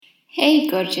Hey,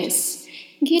 gorgeous.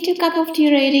 Get your cup of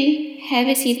tea ready, have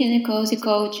a seat in a cozy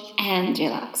couch, and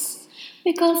relax.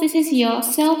 Because this is your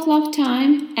self love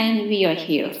time, and we are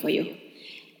here for you.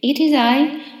 It is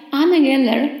I, Anna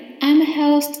Geller. I'm a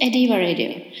host at Diva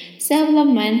Radio, self love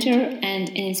mentor, and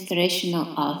inspirational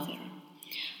author.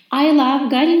 I love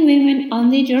guiding women on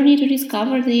their journey to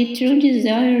discover their true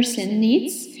desires and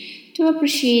needs, to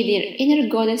appreciate their inner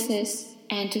goddesses,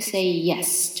 and to say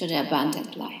yes to the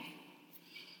abundant life.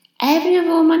 Every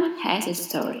woman has a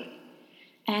story,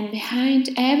 and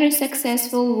behind every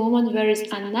successful woman there is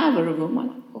another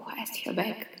woman who has her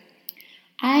back.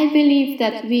 I believe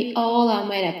that we all are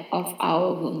made up of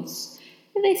our wounds.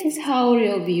 This is how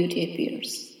real beauty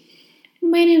appears.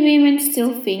 Many women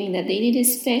still think that they need a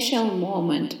special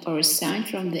moment or a sign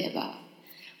from the above.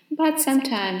 But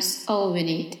sometimes all we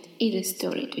need is a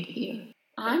story to hear.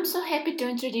 I'm so happy to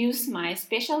introduce my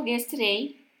special guest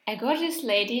today, a gorgeous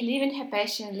lady living her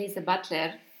passion, Lisa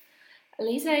Butler.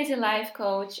 Lisa is a life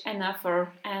coach, an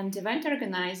author, and event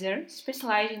organizer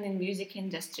specializing in music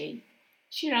industry.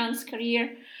 She runs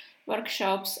career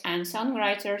workshops and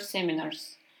songwriter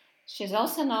seminars. She is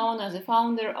also known as the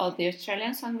founder of the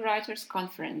Australian Songwriters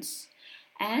Conference,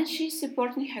 and she is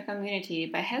supporting her community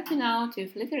by helping out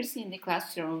with literacy in the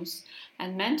classrooms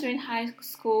and mentoring high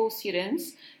school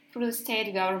students through the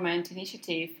state government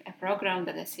initiative, a program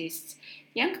that assists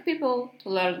young people to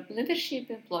learn leadership,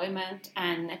 employment,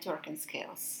 and networking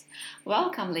skills.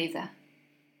 Welcome, Lisa.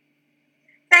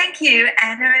 Thank you,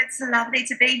 Anna. It's lovely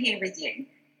to be here with you.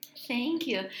 Thank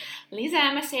you. Lisa,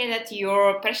 I must say that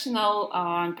your personal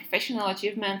and professional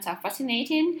achievements are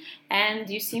fascinating, and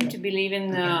you seem to be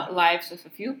living lives of a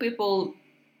few people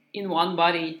in one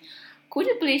body. Could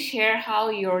you please share how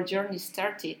your journey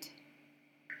started?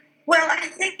 Well, I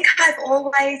think I've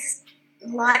always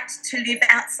liked to live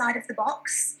outside of the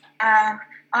box.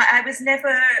 I was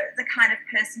never the kind of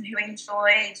person who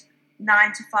enjoyed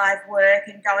 9 to 5 work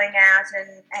and going out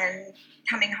and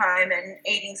coming home and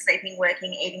eating, sleeping,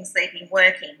 working, eating, sleeping,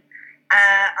 working.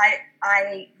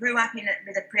 I grew up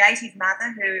with a creative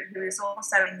mother who is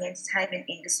also in the entertainment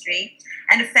industry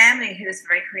and a family who is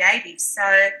very creative.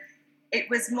 So it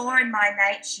was more in my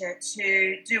nature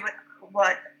to do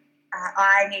what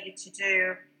I needed to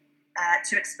do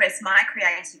to express my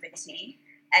creativity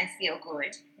and feel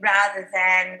good, rather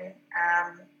than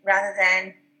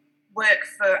work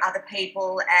for other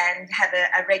people and have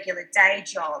a regular day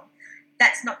job.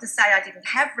 That's not to say I didn't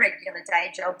have regular day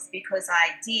jobs, because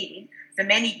I did for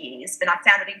many years, but I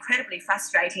found it incredibly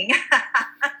frustrating.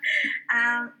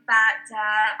 But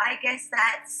I guess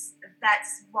that's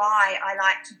why I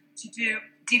like to do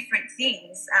different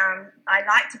things. I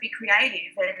like to be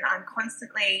creative, and I'm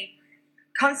constantly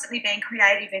being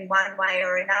creative in one way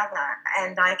or another,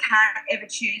 and I can't ever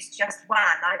choose just one.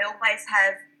 I'd always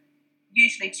have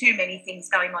usually too many things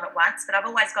going on at once, but I've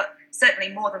always got certainly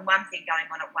more than one thing going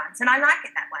on at once, and I like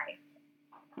it that way.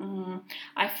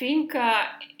 I think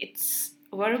it's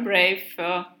very brave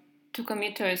to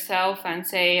commit to yourself and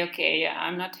say, okay,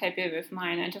 I'm not happy with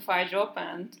my 9 to 5 job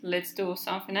and let's do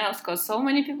something else, because so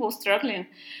many people struggling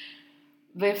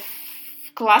with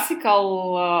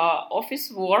classical office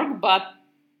work, but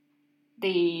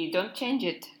they don't change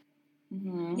it.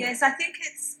 Yes, I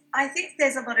think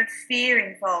there's a lot of fear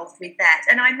involved with that,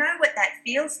 and I know what that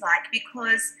feels like,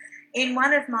 because in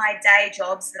one of my day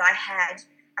jobs that I had,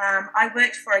 I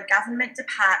worked for a government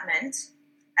department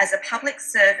as a public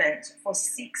servant for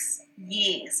 6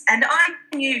 years, and I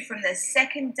knew from the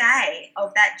second day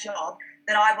of that job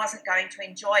that I wasn't going to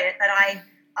enjoy it, but I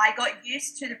got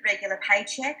used to the regular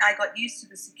paycheck, I got used to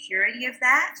the security of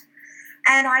that,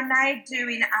 and I made do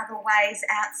in other ways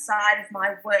outside of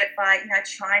my work by,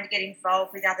 trying to get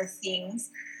involved with other things.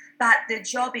 But the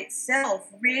job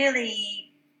itself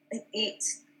really, it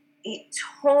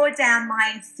tore down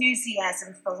my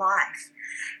enthusiasm for life.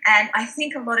 And I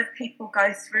think a lot of people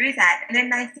go through that, and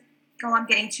then they think, oh, I'm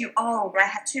getting too old, or I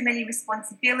have too many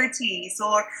responsibilities,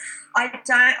 or I'm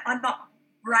not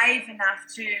brave enough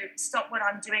to stop what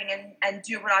I'm doing and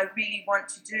do what I really want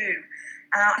to do.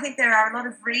 I think there are a lot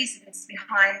of reasons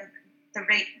behind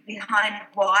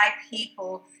why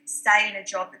people stay in a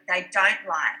job that they don't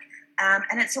like,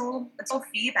 and it's all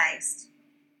fear based.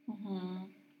 Mm-hmm.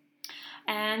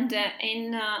 And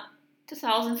in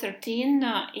 2013,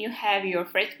 you have your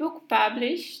first book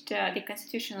published, The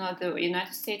Constitution of the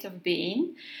United States of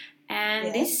Being. And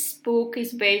Yes. This book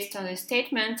is based on a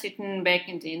statement written back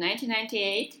in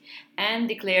 1998 and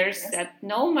declares that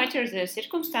no matter the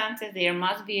circumstances, there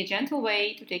must be a gentle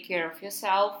way to take care of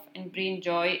yourself and bring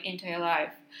joy into your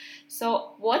life.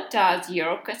 So, what does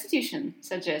your Constitution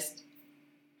suggest?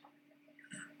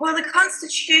 Well, the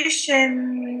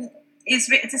Constitution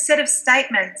it's a set of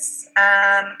statements,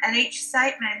 and each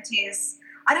statement is.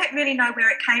 I don't really know where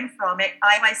it came from.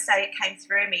 I always say it came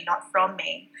through me, not from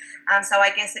me. So I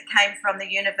guess it came from the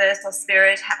universal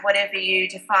spirit, whatever you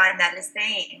define that as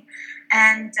being.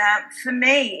 And for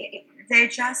me, they're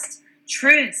just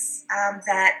truths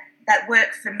that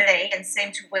work for me and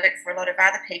seem to work for a lot of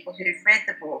other people who've read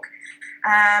the book,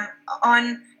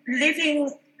 on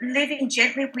living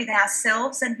gently with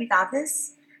ourselves and with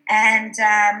others, and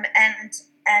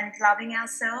loving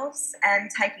ourselves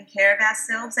and taking care of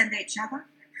ourselves and each other.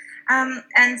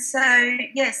 And so,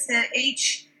 yes,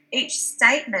 each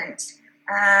statement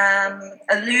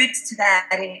alludes to that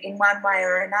in one way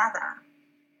or another.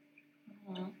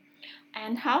 Mm-hmm.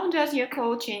 And how does your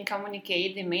coaching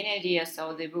communicate the main ideas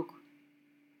of the book?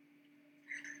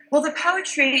 Well, the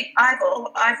poetry,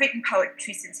 I've written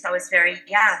poetry since I was very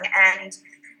young, and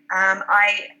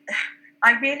I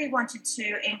really wanted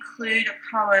to include a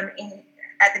poem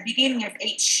at the beginning of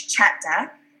each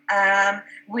chapter,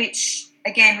 which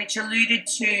alluded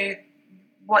to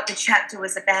what the chapter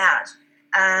was about.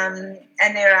 And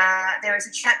there is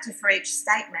a chapter for each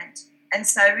statement, and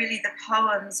so really the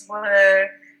poems were,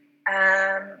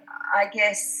 I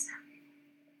guess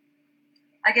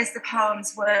the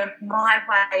poems were my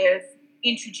way of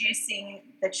introducing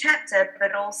the chapter,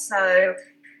 but also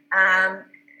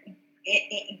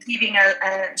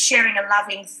sharing a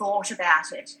loving thought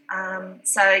about it.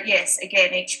 So yes,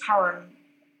 again, each poem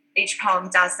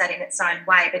does that in its own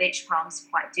way, but each poem's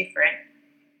quite different.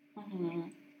 Mm-hmm.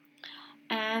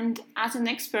 And as an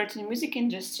expert in the music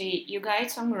industry, you guide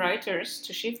songwriters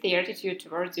to shift their attitude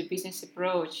towards the business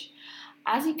approach.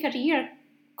 As a career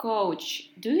coach,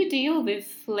 do you deal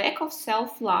with lack of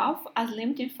self-love as a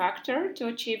limiting factor to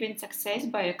achieving success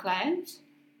by your clients?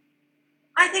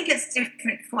 I think it's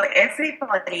different for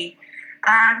everybody.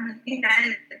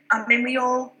 We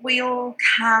all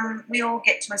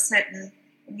get to a certain,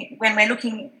 when we're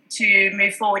looking to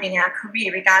move forward in our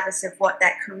career, regardless of what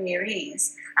that career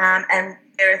is, and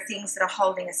there are things that are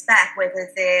holding us back,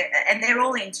 they're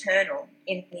all internal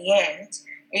in the end,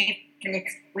 even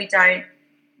if we don't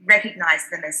recognise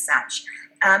them as such.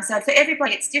 So for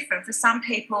everybody, it's different. For some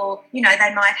people, they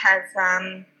might have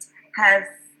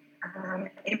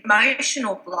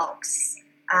emotional blocks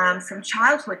from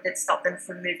childhood that stop them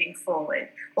from moving forward,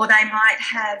 or they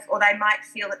might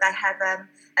feel that they have a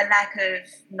lack of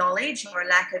knowledge or a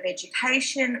lack of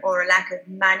education or a lack of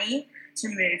money to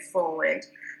move forward.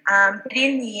 But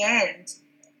in the end,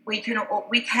 we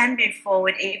can move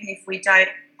forward even if we don't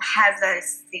have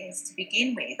those things to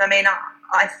begin with. I mean,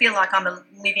 I feel like I'm a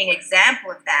living example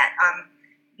of that,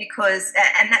 because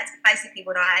that's basically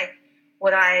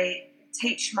what I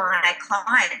teach my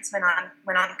clients when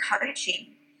I'm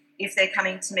coaching, if they're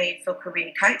coming to me for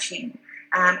career coaching,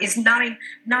 is knowing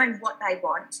what they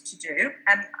want to do.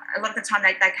 And a lot of the time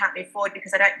they can't move forward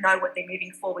because they don't know what they're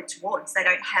moving forward towards. They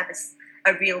don't have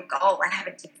a real goal. They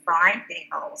haven't defined their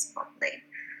goals properly.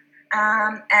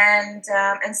 And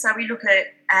so we look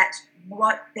at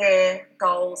what their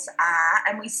goals are,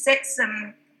 and we set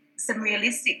some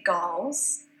realistic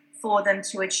goals for them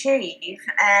to achieve,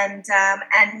 and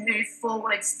move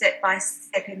forward step by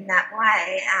step in that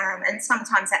way. And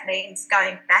sometimes that means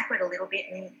going backward a little bit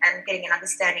and getting an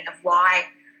understanding of why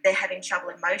they're having trouble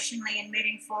emotionally in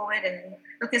moving forward. And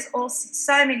look, there's also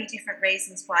so many different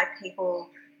reasons why people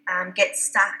get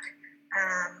stuck.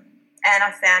 And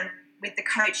I found with the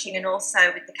coaching and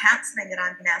also with the counselling that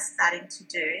I'm now starting to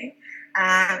do,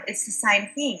 it's the same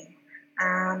thing.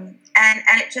 And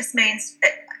it just means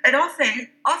that often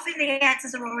the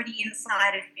answers are already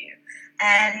inside of you,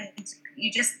 and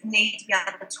you just need to be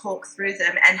able to talk through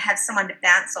them and have someone to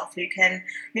bounce off who can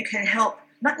help,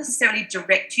 not necessarily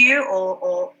direct you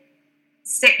or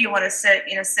set you on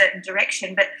in a certain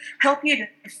direction, but help you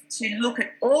to look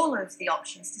at all of the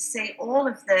options, to see all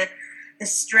of the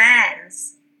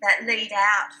strands that lead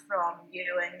out from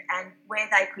you and where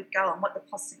they could go and what the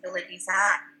possibilities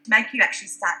are, to make you actually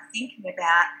start thinking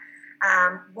about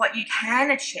what you can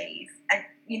achieve. And,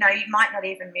 you might not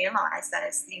even realise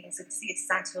those things exist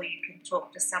until you can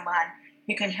talk to someone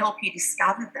who can help you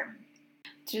discover them.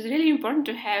 It is really important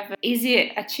to have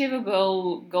easy,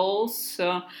 achievable goals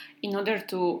in order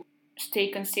to stay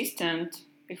consistent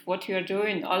with what you are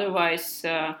doing. Otherwise,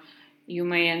 you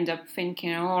may end up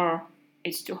thinking, oh,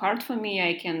 it's too hard for me,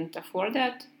 I can't afford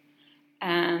that.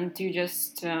 And you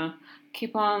just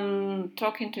keep on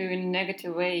talking to you in a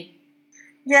negative way.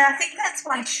 Yeah, I think that's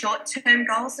why short-term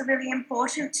goals are really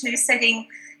important too, setting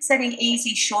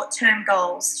easy short-term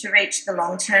goals to reach the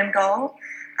long-term goal.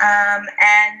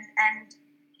 And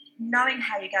knowing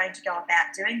how you're going to go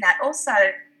about doing that. Also,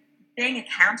 being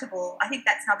accountable. I think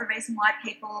that's another reason why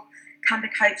people come to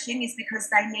coaching, is because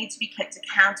they need to be kept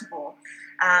accountable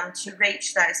to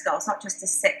reach those goals, not just to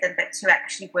set them, but to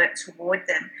actually work toward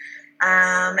them.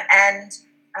 And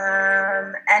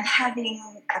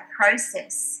having a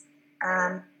process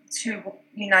to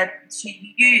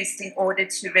use in order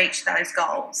to reach those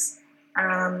goals.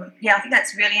 I think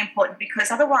that's really important, because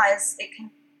otherwise it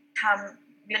can become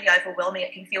really overwhelming.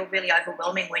 It can feel really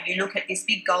overwhelming when you look at this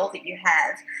big goal that you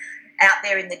have out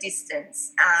there in the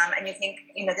distance, and you think,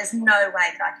 there's no way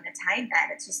that I can attain that.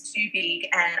 It's just too big,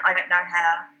 and I don't know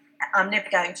how. I'm never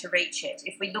going to reach it.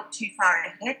 If we look too far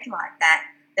ahead like that,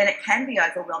 then it can be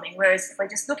overwhelming. Whereas if we're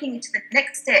just looking into the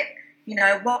next step,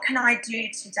 what can I do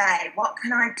today? What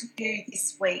can I do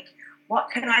this week?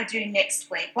 What can I do next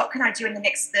week? What can I do in the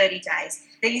next 30 days?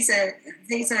 These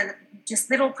are just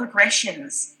little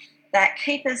progressions that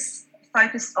keep us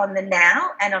focused on the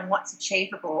now and on what's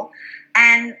achievable.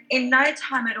 And in no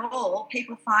time at all,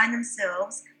 people find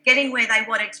themselves getting where they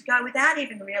wanted to go without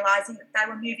even realising that they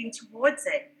were moving towards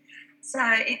it. So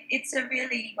it's a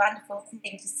really wonderful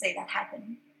thing to see that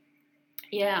happen.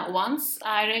 Yeah, once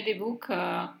I read a book,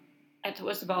 it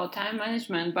was about time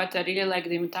management, but I really like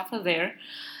the metaphor there.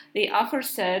 The author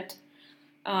said,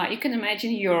 you can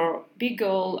imagine your big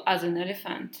goal as an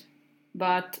elephant,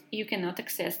 but you cannot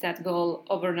access that goal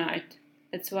overnight.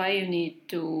 That's why you need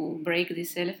to break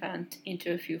this elephant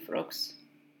into a few frogs.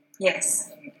 Yes,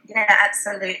 yeah,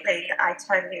 absolutely. I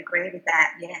totally agree with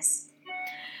that, yes.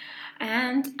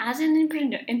 And as an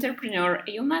entrepreneur,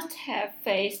 you must have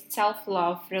faced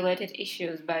self-love related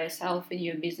issues by yourself in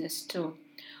your business too.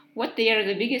 What are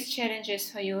the biggest challenges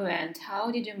for you, and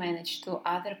how did you manage to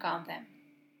overcome them?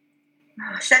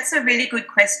 Gosh, that's a really good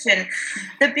question.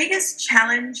 The biggest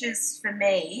challenges for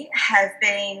me have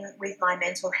been with my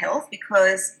mental health,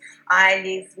 because I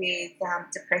live with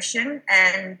depression,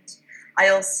 and I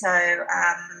also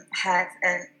have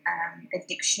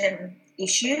addiction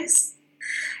issues.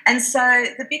 And so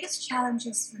the biggest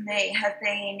challenges for me have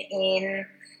been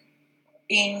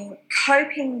in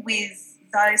coping with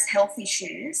those health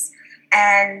issues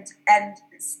and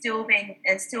still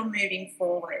moving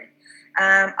forward.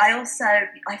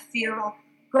 I feel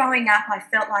growing up, I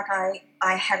felt like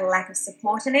I had a lack of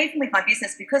support, and even with my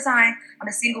business, because I'm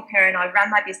a single parent, I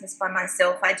run my business by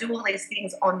myself, I do all these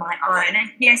things on my own.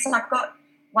 And yes, I've got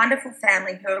wonderful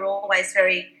family who are always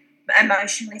very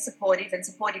emotionally supportive and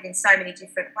supportive in so many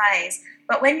different ways.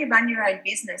 But when you run your own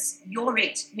business, you're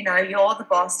it. You're the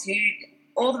boss.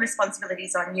 All the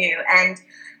responsibilities on you,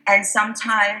 and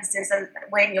sometimes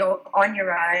when you're on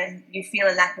your own, you feel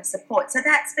a lack of support. So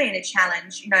that's been a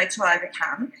challenge, to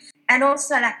overcome, and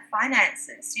also lack of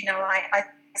finances. I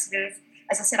sort of,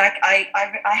 as I said,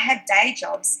 I had day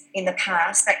jobs in the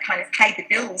past that kind of paid the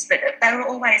bills, but they were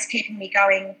always keeping me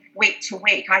going week to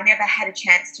week. I never had a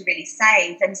chance to really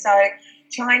save, and so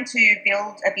trying to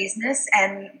build a business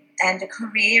and a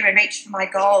career and reach for my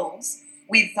goals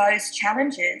with those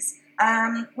challenges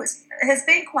has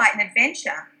been quite an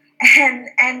adventure,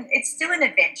 and it's still an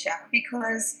adventure,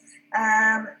 because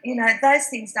those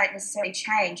things don't necessarily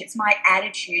change. It's my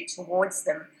attitude towards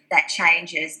them that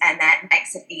changes, and that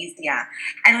makes it easier.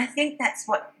 And I think that's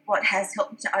what has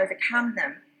helped me to overcome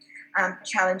them.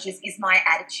 Challenges is my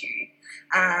attitude,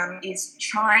 is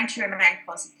trying to remain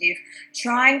positive,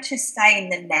 trying to stay in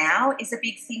the now is a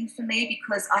big thing for me,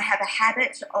 because I have a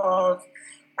habit of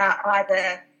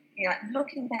either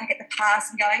looking back at the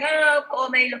past and going, oh, poor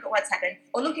me, look at what's happened,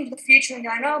 or looking to the future and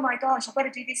going, oh my gosh, I've got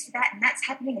to do this for that, and that's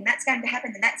happening, and that's going to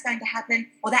happen, and that's going to happen,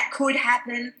 or that could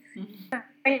happen. Mm-hmm.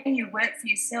 When you work for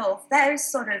yourself, those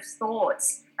sort of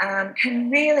thoughts can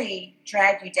really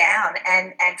drag you down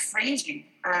and freeze you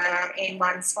in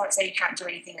one spot, so you can't do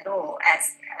anything at all,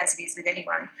 as it is with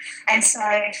anyone. And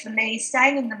so for me,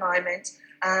 staying in the moment,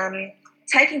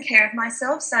 taking care of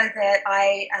myself so that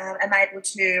I am able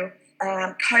to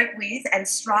cope with and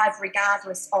strive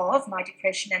regardless of my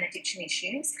depression and addiction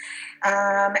issues,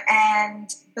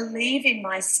 and believe in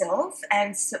myself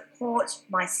and support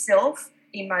myself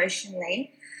emotionally,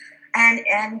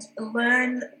 and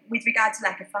learn with regard to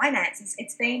lack of finances.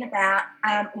 It's been about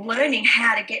learning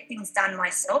how to get things done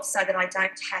myself so that I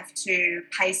don't have to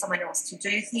pay someone else to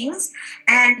do things,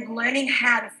 and learning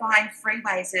how to find free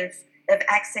ways of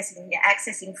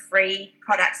accessing free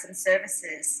products and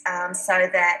services, so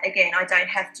that, again, I don't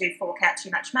have to fork out too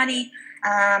much money,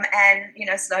 and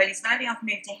slowly I've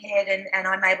moved ahead, and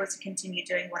I'm able to continue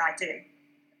doing what I do.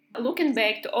 Looking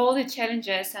back to all the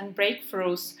challenges and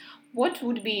breakthroughs, what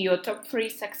would be your top 3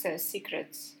 success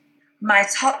secrets? My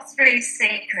top 3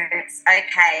 secrets,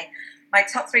 okay. my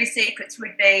top 3 secrets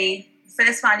would be, the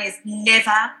first one is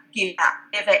never give up.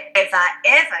 Never, ever,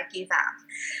 ever give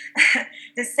up.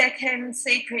 The second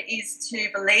secret is to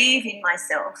believe in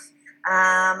myself.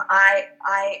 I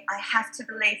have to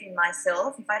believe in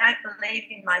myself. If I don't believe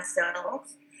in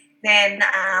myself, then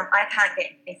I can't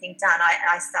get anything done.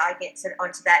 I get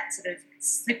onto that sort of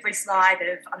slippery slide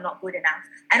of I'm not good enough.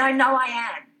 And I know I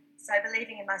am. So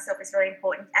believing in myself is very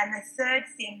important. And the third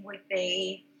thing would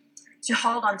be to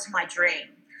hold on to my dream.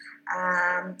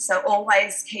 So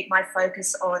always keep my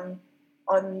focus on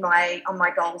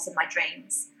my goals and my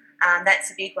dreams. That's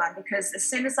a big one, because as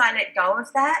soon as I let go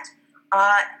of that,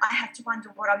 I have to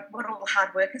wonder what all the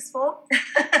hard work is for.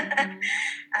 Mm-hmm.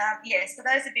 So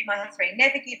those would be my 3.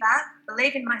 Never give up,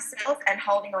 believe in myself, and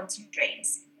holding on to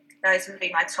dreams. Those would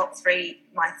be my top 3,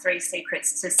 my 3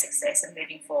 secrets to success and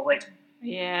moving forward.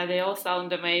 Yeah, they all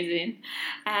sound amazing.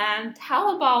 And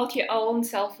how about your own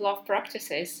self-love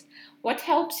practices? What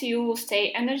helps you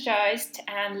stay energized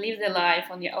and live the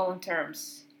life on your own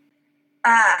terms?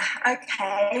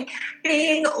 Okay.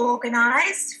 Being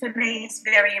organised for me is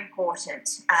very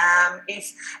important.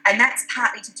 And that's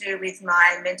partly to do with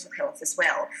my mental health as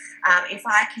well. If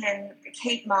I can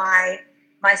keep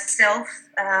myself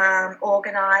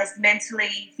organised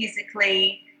mentally,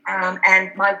 physically,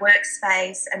 and my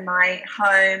workspace and my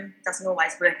home doesn't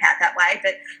always work out that way,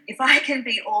 but if I can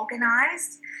be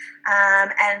organised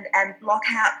and block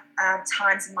out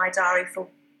times in my diary for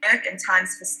work and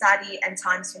times for study and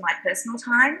times for my personal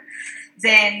time,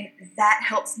 then that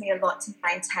helps me a lot to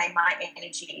maintain my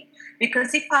energy.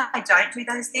 Because if I don't do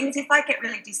those things, if I get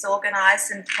really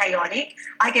disorganised and chaotic,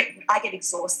 I get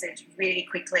exhausted really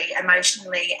quickly,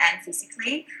 emotionally and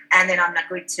physically, and then I'm not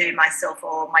good to myself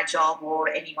or my job or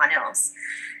anyone else.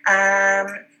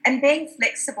 And being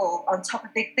flexible on top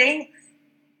of big thing,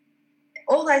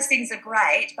 all those things are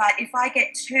great, but if I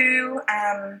get too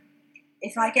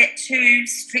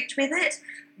strict with it,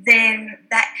 then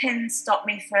that can stop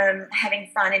me from having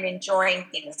fun and enjoying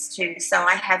things too. So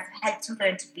I have had to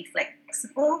learn to be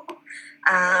flexible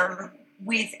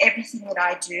with everything that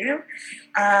I do.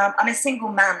 I'm a single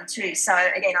mum too, so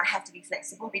again, I have to be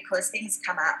flexible because things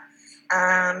come up.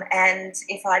 And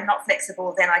if I'm not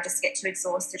flexible, then I just get too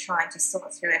exhausted trying to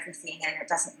sort through everything, and it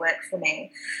doesn't work for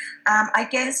me. I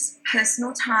guess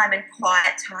personal time and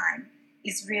quiet time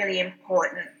is really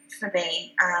important for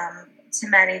me to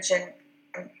manage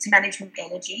my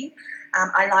energy.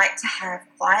 I like to have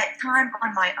quiet time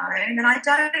on my own, and I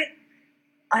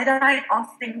don't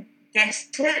often get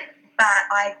it, but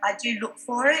I do look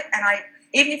for it, and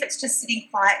even if it's just sitting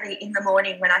quietly in the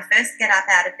morning when I first get up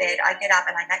out of bed, I get up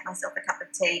and I make myself a cup of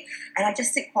tea, and I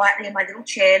just sit quietly in my little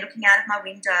chair looking out of my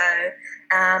window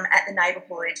at the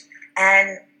neighbourhood,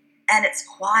 and it's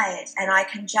quiet, and I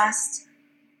can just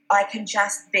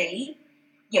be.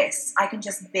 Yes, I can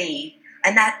just be.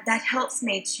 And that helps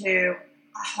me to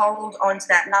hold on to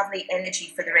that lovely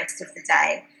energy for the rest of the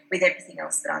day with everything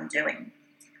else that I'm doing.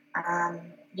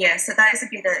 So those would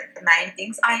be the main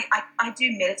things. I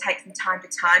do meditate from time to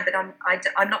time, but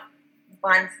I'm not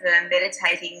one for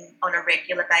meditating on a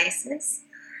regular basis.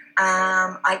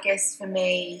 I guess for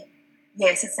me,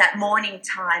 yes, it's that morning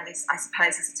time is a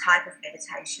type of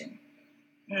meditation.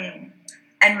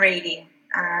 And reading.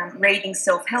 Reading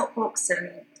self-help books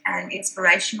and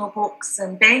inspirational books,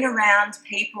 and being around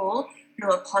people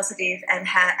who are positive and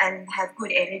have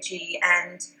good energy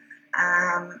and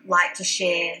like to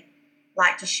share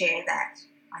that,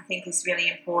 I think is really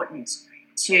important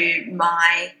to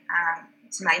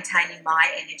maintaining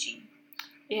my energy.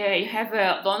 Yeah, you have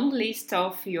a long list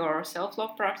of your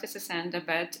self-love practices, and I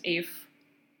bet if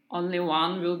only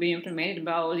one will be implemented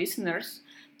by our listeners,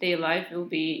 their life will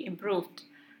be improved.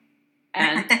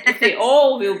 And if they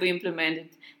all will be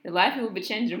implemented, the life will be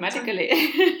changed dramatically.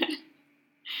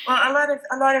 Well,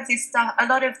 a lot of this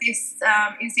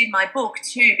is in my book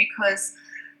too, because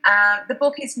the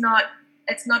book is not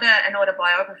an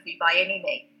autobiography by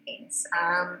any means,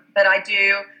 but I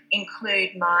do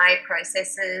include my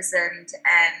processes and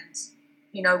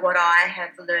what I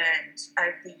have learned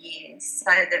over the years,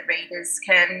 so that readers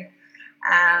can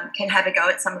have a go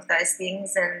at some of those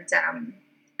things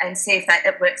and see if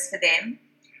it works for them.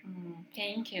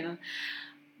 Thank you.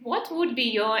 What would be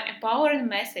your empowering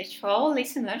message for all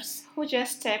listeners who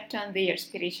just stepped on their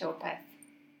spiritual path?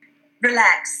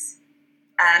 Relax.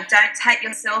 Don't take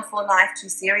yourself or life too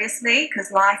seriously,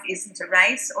 because life isn't a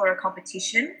race or a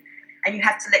competition, and you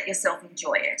have to let yourself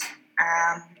enjoy it.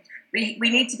 We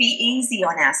need to be easy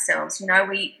on ourselves.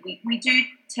 We do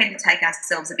tend to take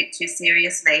ourselves a bit too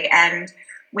seriously, and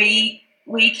we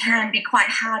can be quite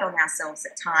hard on ourselves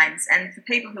at times. And for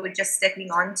people who are just stepping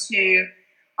onto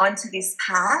onto this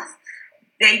path,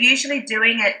 they're usually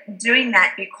doing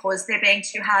that because they're being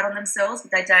too hard on themselves,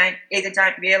 but they don't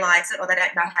realize it, or they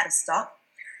don't know how to stop.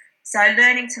 So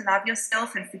learning to love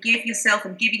yourself and forgive yourself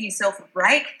and giving yourself a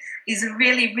break is a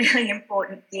really, really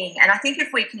important thing. And I think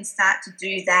if we can start to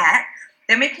do that,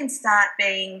 then we can start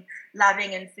being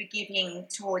loving and forgiving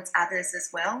towards others as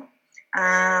well.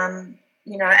 And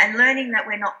learning that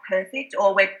we're not perfect,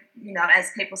 or we're,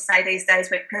 as people say these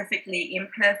days, we're perfectly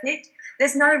imperfect.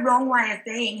 There's no wrong way of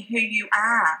being who you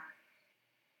are.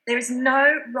 There is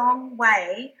no wrong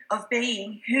way of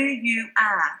being who you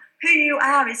are. Who you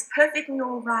are is perfectly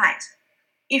all right.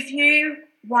 If you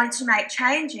want to make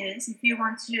changes, if you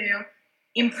want to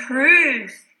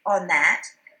improve on that,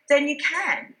 then you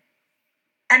can.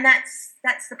 And that's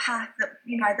the path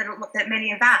that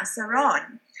many of us are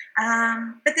on.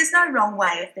 But there's no wrong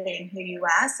way of being who you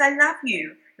are. So love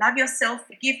you. Love yourself,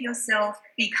 forgive yourself,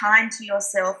 be kind to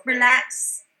yourself,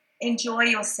 relax, enjoy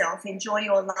yourself, enjoy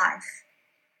your life.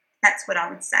 That's what I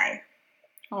would say.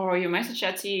 Oh, your message,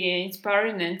 Ati,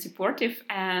 inspiring and supportive,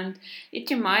 and it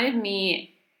reminded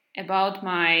me about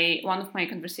one of my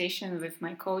conversations with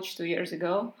my coach 2 years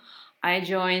ago. I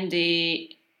joined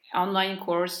the online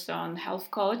course on health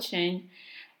coaching,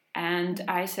 and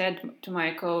I said to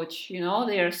my coach,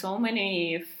 there are so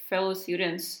many fellow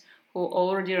students who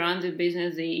already run the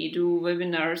business, they do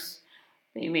webinars,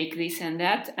 they make this and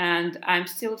that, and I'm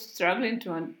still struggling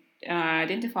to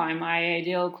identify my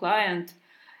ideal client.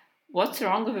 What's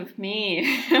wrong with me?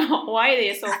 Why are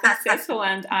they so successful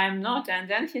and I'm not? And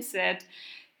then he said,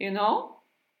 don't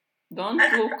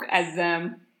look at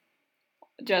them.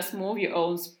 Just move your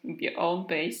own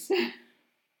pace.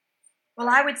 Well,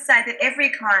 I would say that every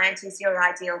client is your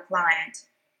ideal client.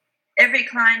 Every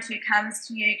client who comes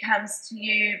to you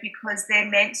because they're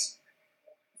meant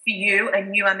for you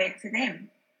and you are meant for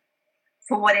them,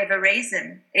 for whatever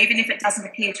reason, even if it doesn't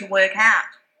appear to work out.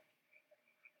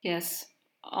 Yes.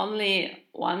 Only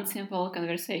one simple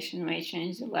conversation may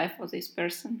change the life of this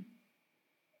person.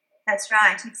 That's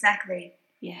right, exactly.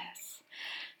 Yes.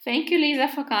 Thank you, Lisa,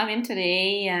 for coming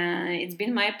today. It's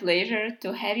been my pleasure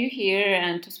to have you here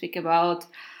and to speak about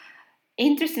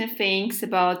interesting things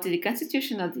about the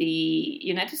Constitution of the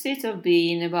United States of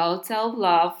Being, about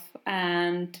self-love,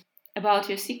 and about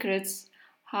your secrets,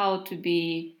 how to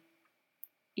be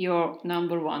your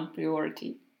number one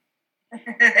priority.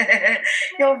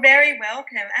 You're very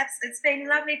welcome. It's been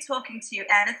lovely talking to you,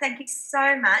 Anna. Thank you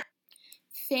so much.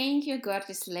 Thank you,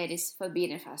 gorgeous ladies, for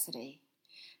being with us today.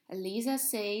 Lisa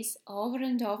says over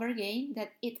and over again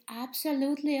that it's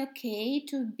absolutely okay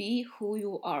to be who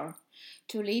you are,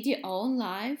 to lead your own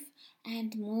life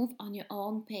and move on your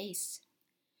own pace.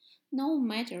 No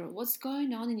matter what's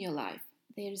going on in your life,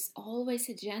 there is always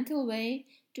a gentle way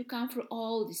to come through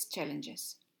all these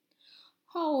challenges.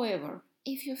 However,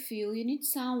 if you feel you need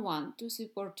someone to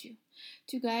support you,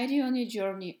 to guide you on your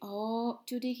journey, or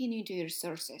to dig into your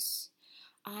resources,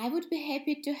 I would be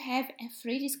happy to have a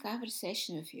free discovery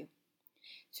session with you.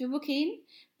 To book in,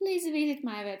 please visit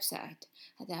my website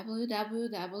at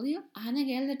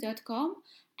www.annageller.com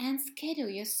and schedule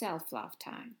your self-love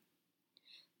time.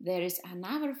 There is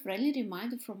another friendly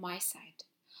reminder from my side.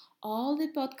 All the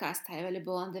podcasts are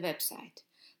available on the website,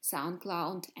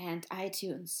 SoundCloud and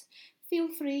iTunes. Feel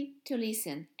free to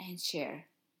listen and share.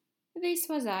 This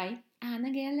was I, Anna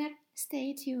Geller.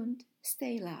 Stay tuned,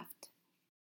 stay loved.